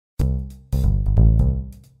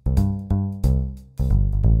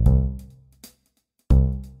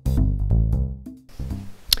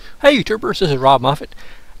Hey YouTubers, this is Rob Moffett.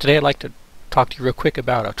 Today I'd like to talk to you real quick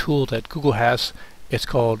about a tool that Google has. It's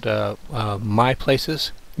called My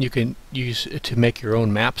Places. You can use it to make your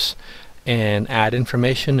own maps and add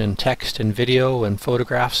information and text and video and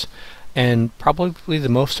photographs. And probably the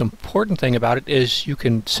most important thing about it is you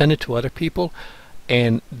can send it to other people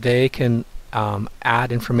and they can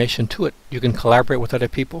add information to it. You can collaborate with other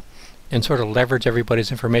people and sort of leverage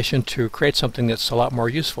everybody's information to create something that's a lot more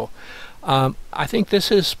useful. I think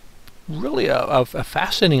this is really a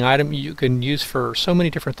fascinating item you can use for so many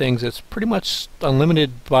different things. It's pretty much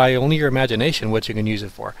unlimited by only your imagination what you can use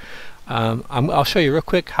it for. I'll show you real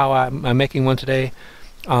quick how I'm making one today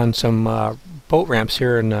on some boat ramps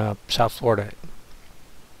here in South Florida.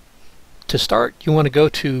 To start, you want to go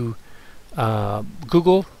to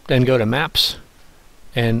Google, then go to Maps,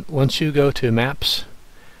 and once you go to Maps,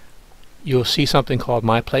 you'll see something called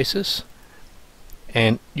My Places.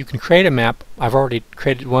 And you can create a map. I've already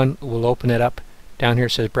created one. We'll open it up. Down here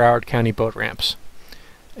it says Broward County Boat Ramps.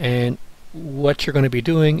 And what you're going to be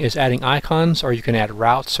doing is adding icons, or you can add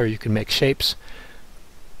routes, or you can make shapes.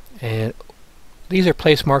 And these are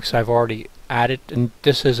place marks I've already added, and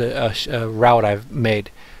this is a route I've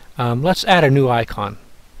made. Let's add a new icon.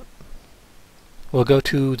 We'll go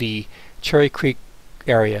to the Cherry Creek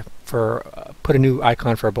area for put a new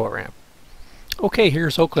icon for a boat ramp. Okay,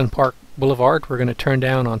 here's Oakland Park Boulevard. We're going to turn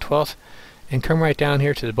down on 12th and come right down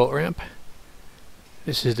here to the boat ramp.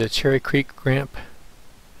 This is the Cherry Creek ramp,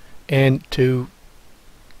 and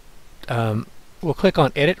we'll click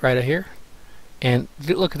on Edit right here, and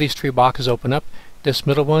look at these three boxes open up. This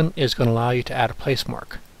middle one is going to allow you to add a place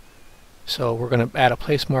mark. So we're going to add a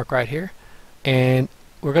place mark right here, and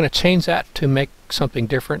we're going to change that to make something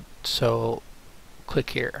different. So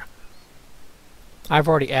click here. I've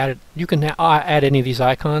already added, you can add any of these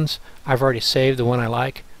icons. I've already saved the one I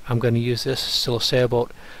like. I'm going to use this still a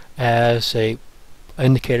sailboat as a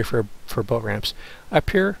indicator for boat ramps. Up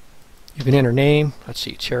here you can enter name. Let's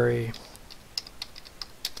see, Cherry.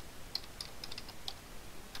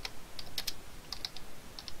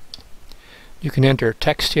 You can enter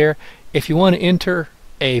text here. If you want to enter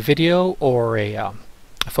a video or a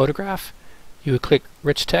photograph, you would click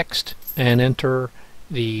rich text and enter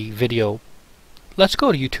the video. Let's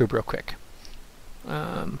go to YouTube real quick.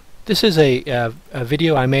 This is a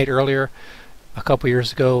video I made earlier a couple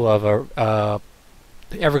years ago of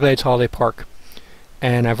the Everglades Holiday Park,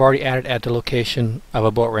 and I've already added at the location of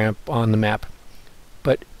a boat ramp on the map.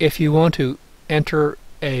 But if you want to enter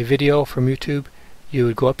a video from YouTube, you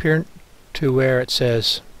would go up here to where it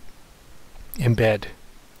says embed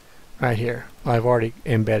right here. Well, I've already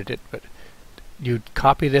embedded it, but you'd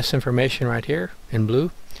copy this information right here in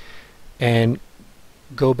blue and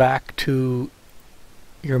go back to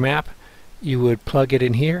your map. You would plug it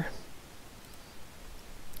in here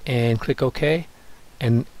and click OK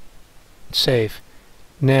and save.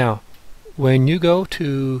 Now when you go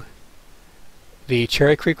to the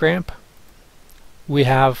Cherry Creek ramp, we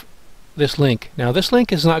have this link. Now this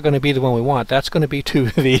link is not going to be the one we want. That's going to be to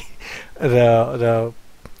the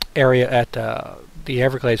area at the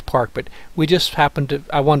Everglades Park, but we just happened to,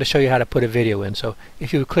 I wanted to show you how to put a video in. So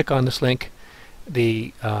if you click on this link,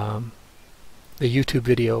 the YouTube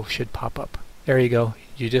video should pop up. There you go.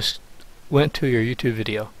 You just went to your YouTube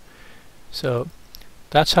video. So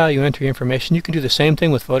that's how you enter your information. You can do the same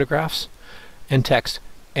thing with photographs and text.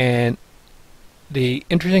 And the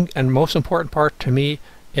interesting and most important part to me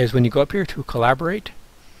is when you go up here to collaborate,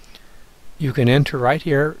 you can enter right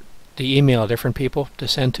here the email of different people to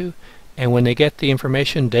send to, and when they get the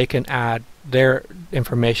information, they can add their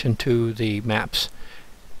information to the maps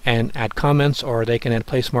and add comments, or they can add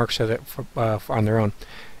place marks so that on their own.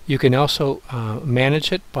 You can also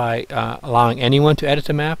manage it by allowing anyone to edit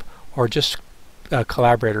the map, or just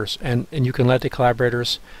collaborators, and you can let the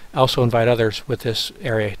collaborators also invite others with this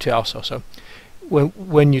area too also. So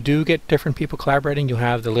when you do get different people collaborating, you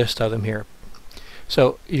have the list of them here.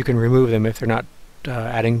 So you can remove them if they're not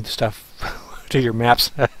adding stuff to your maps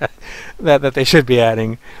that they should be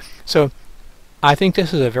adding. So I think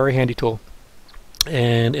this is a very handy tool,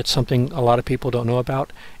 and it's something a lot of people don't know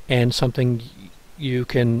about, and something you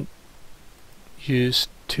can use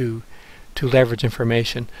to leverage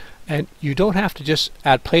information. And you don't have to just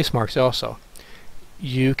add place marks also.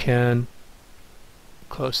 You can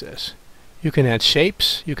close this. You can add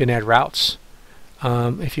shapes, you can add routes.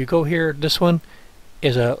 If you go here, this one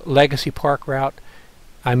is a Legacy Park route.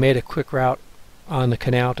 I made a quick route on the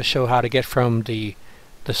canal to show how to get from the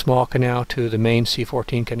small canal to the main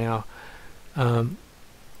C14 canal. And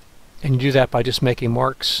you do that by just making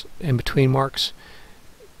marks in between marks.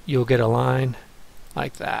 You'll get a line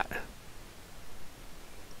like that.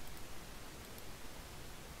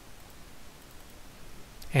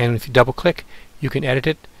 and if you double click you can edit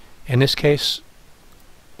it. In this case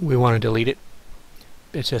we want to delete it.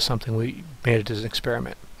 It's just something we made it as an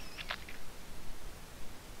experiment.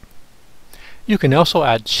 You can also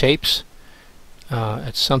add shapes.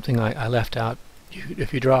 It's something I left out.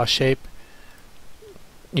 If you draw a shape,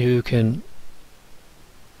 you can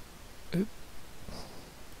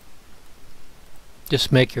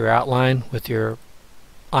just make your outline with your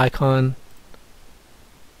icon,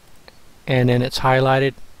 and then it's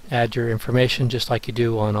highlighted. Add your information just like you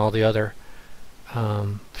do on all the other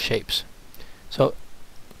shapes. So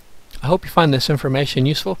I hope you find this information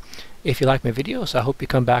useful. If you like my videos, I hope you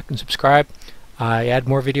come back and subscribe. I add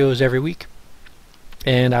more videos every week,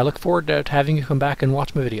 and I look forward to having you come back and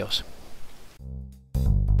watch my videos.